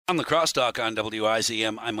On the Crosstalk on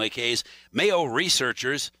WIZM, I'm Mike Hayes. Mayo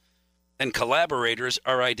researchers and collaborators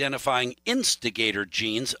are identifying instigator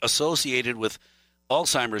genes associated with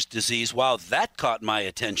Alzheimer's disease. Wow, that caught my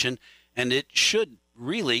attention, and it should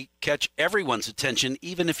really catch everyone's attention,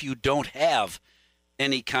 even if you don't have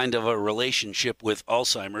any kind of a relationship with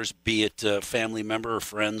Alzheimer's, be it a family member or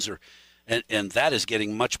friends, and that is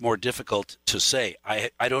getting much more difficult to say.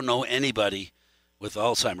 I don't know anybody with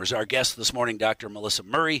Alzheimer's. Our guest this morning, Dr. Mellisa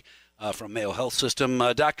Murry from Mayo Health System.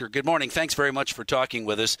 Doctor, good morning. Thanks very much for talking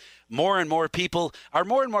with us. More and more people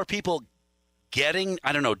getting,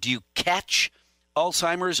 I don't know, do you catch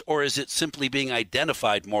Alzheimer's, or is it simply being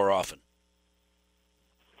identified more often?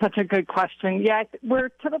 Such a good question. Yeah, we're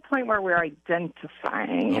to the point where we're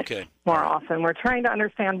identifying it more often. We're trying to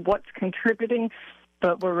understand what's contributing,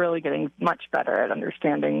 but we're really getting much better at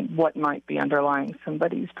understanding what might be underlying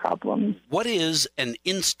somebody's problems. What is an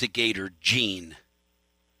instigator gene?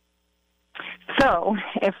 So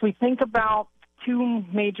if we think about two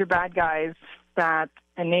major bad guys that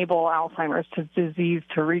enable Alzheimer's disease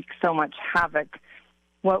to wreak so much havoc,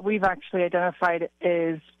 what we've actually identified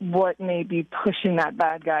is what may be pushing that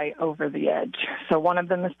bad guy over the edge. So one of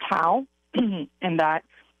them is tau, and that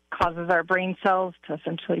causes our brain cells to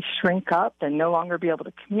essentially shrink up and no longer be able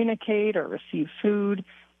to communicate or receive food.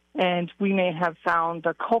 And we may have found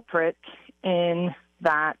the culprit in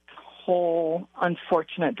that whole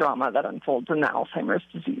unfortunate drama that unfolds in the Alzheimer's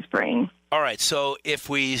disease brain. All right, so if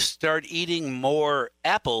we start eating more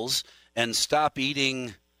apples and stop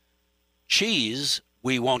eating cheese,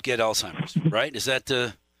 we won't get Alzheimer's, right? Is that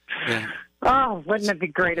the... Oh, wouldn't it be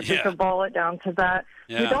great if we could boil it down to that?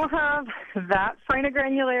 Yeah. We don't have that fine a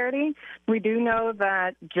granularity. We do know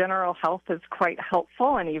that general health is quite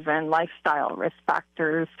helpful, and even lifestyle risk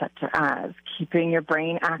factors such as keeping your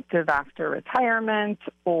brain active after retirement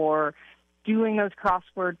or doing those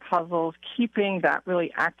crossword puzzles, keeping that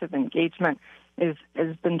really active engagement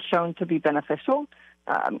has been shown to be beneficial.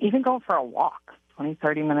 Even going for a walk, 20,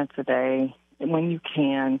 30 minutes a day, when you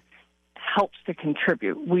can, helps to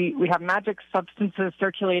contribute. We have magic substances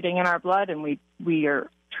circulating in our blood, and we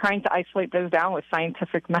are trying to isolate those down with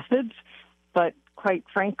scientific methods, but quite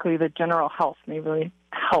frankly, the general health may really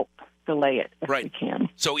help delay it if we can.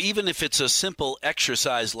 So even if it's a simple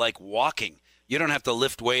exercise like walking, you don't have to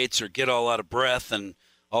lift weights or get all out of breath and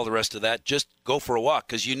all the rest of that. Just go for a walk,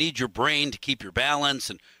 because you need your brain to keep your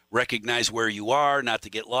balance and recognize where you are, not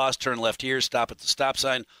to get lost, turn left here, stop at the stop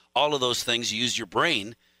sign, all of those things. You use your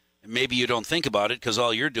brain. Maybe you don't think about it because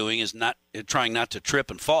all you're doing is trying not to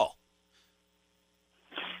trip and fall.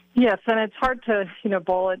 Yes, and it's hard to,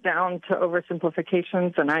 boil it down to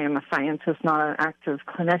oversimplifications, and I am a scientist, not an active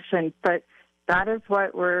clinician, but that is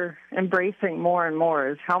what we're embracing more and more,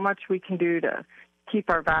 is how much we can do to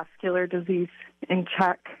keep our vascular disease in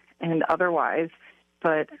check and otherwise.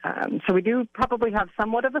 But so we do probably have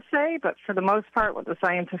somewhat of a say, but for the most part, what the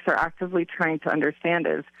scientists are actively trying to understand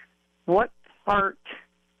is what part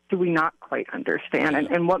do we not quite understand,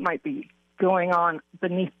 and what might be going on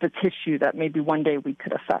beneath the tissue that maybe one day we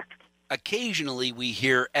could affect. Occasionally we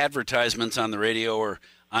hear advertisements on the radio or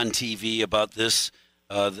on TV about this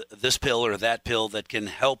pill or that pill that can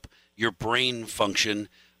help your brain function.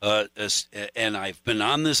 And I've been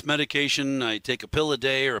on this medication. I take a pill a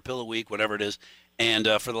day or a pill a week, whatever it is, and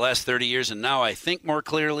for the last 30 years, and now I think more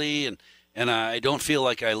clearly, and I don't feel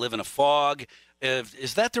like I live in a fog.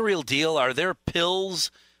 Is that the real deal? Are there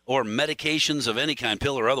pills or medications of any kind,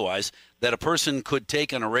 pill or otherwise, that a person could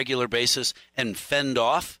take on a regular basis and fend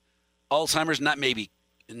off Alzheimer's? Not maybe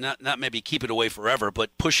keep it away forever,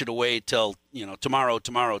 but push it away till tomorrow.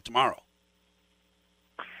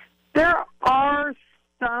 There are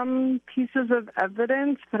some pieces of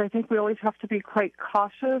evidence, but I think we always have to be quite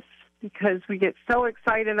cautious because we get so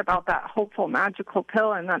excited about that hopeful magical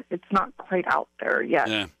pill, and that it's not quite out there yet.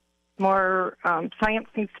 Yeah. More science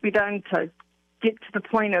needs to be done to get to the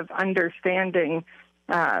point of understanding,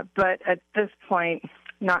 but at this point,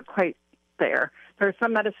 not quite there. There are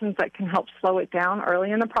some medicines that can help slow it down early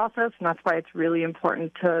in the process, and that's why it's really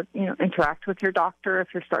important to interact with your doctor if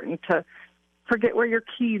you're starting to forget where your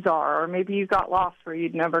keys are, or maybe you got lost where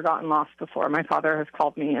you'd never gotten lost before. My father has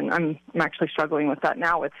called me, and I'm actually struggling with that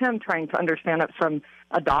now with him, trying to understand it from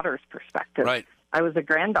a daughter's perspective. Right. I was a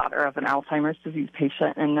granddaughter of an Alzheimer's disease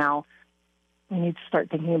patient, and now I need to start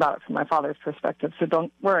thinking about it from my father's perspective. So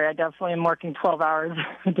don't worry, I definitely am working 12 hours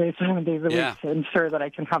a day, 7 days a week to ensure that I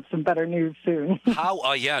can have some better news soon.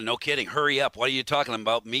 How? Yeah, no kidding. Hurry up. What are you talking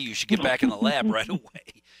about me? You should get back in the lab right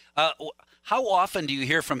away. How often do you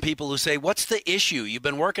hear from people who say, what's the issue? You've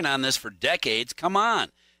been working on this for decades. Come on,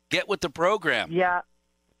 get with the program. Yeah.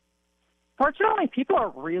 fortunately, people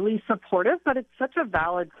are really supportive, but it's such a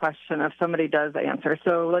valid question if somebody does answer.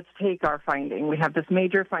 So let's take our finding. We have this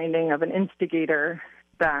major finding of an instigator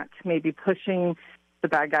that may be pushing the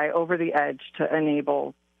bad guy over the edge to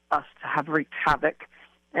enable us to have wreaked havoc.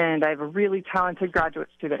 And I have a really talented graduate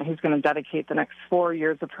student who's going to dedicate the next 4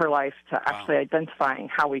 years of her life to actually identifying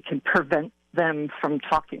how we can prevent them from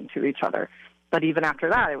talking to each other. But even after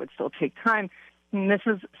that, it would still take time. And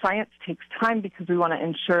science takes time because we want to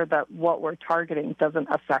ensure that what we're targeting doesn't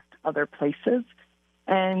affect other places.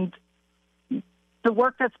 And the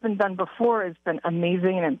work that's been done before has been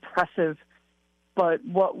amazing and impressive. But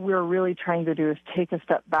what we're really trying to do is take a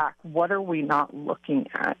step back. What are we not looking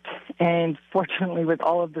at? And fortunately, with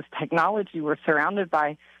all of this technology we're surrounded by,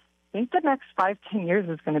 I think the next 5-10 years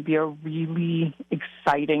is going to be a really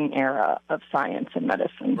exciting era of science and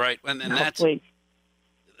medicine. Right, and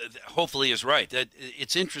hopefully is right.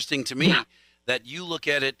 It's interesting to me that you look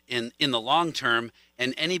at it in the long term,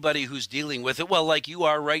 and anybody who's dealing with it, well, like you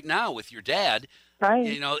are right now with your dad, right?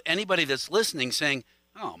 You know, anybody that's listening saying,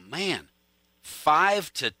 "Oh man,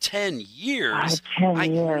 5 to 10 years,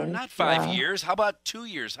 10 years. Not 5 years. How about 2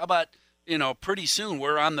 years? How about, pretty soon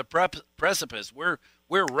we're on the precipice. We're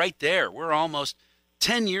right there. We're almost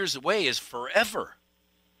 10 years away is forever."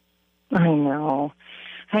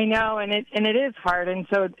 I know, and it is hard, and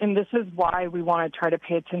this is why we want to try to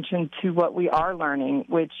pay attention to what we are learning,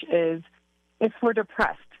 which is if we're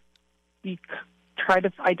depressed, we try to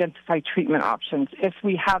identify treatment options. If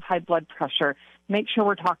we have high blood pressure, make sure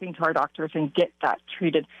we're talking to our doctors and get that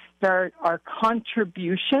treated. There are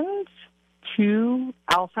contributions to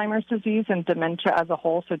Alzheimer's disease and dementia as a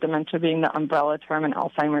whole, so dementia being the umbrella term and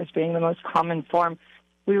Alzheimer's being the most common form.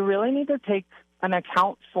 We really need to take an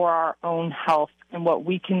account for our own health and what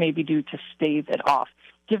we can maybe do to stave it off.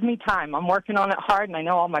 Give me time. I'm working on it hard, and I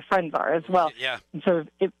know all my friends are as well. Yeah. And so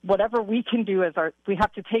whatever we can do we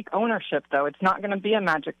have to take ownership, though. It's not going to be a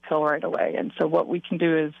magic pill right away. And so what we can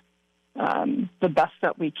do is the best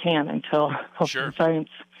that we can until science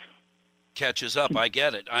catches up. I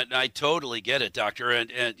get it. I totally get it, Doctor.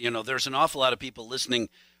 And there's an awful lot of people listening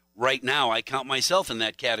right now. I count myself in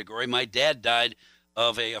that category. My dad died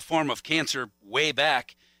of a form of cancer way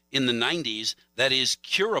back in the 90s that is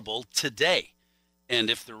curable today. And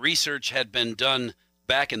if the research had been done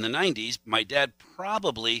back in the 90s, my dad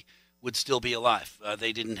probably would still be alive.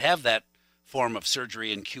 They didn't have that form of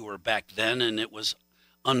surgery and cure back then, and it was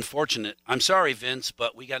unfortunate. I'm sorry, Vince,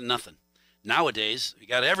 but we got nothing. Nowadays, we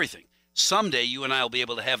got everything. Someday, you and I will be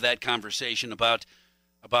able to have that conversation about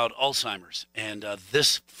Alzheimer's. And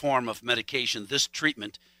this form of medication, this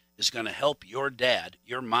treatment, is going to help your dad,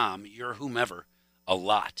 your mom, your whomever a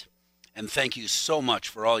lot. And thank you so much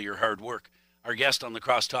for all your hard work. Our guest on the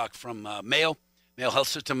Crosstalk from Mayo Health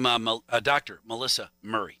System, Dr. Mellisa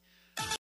Murry.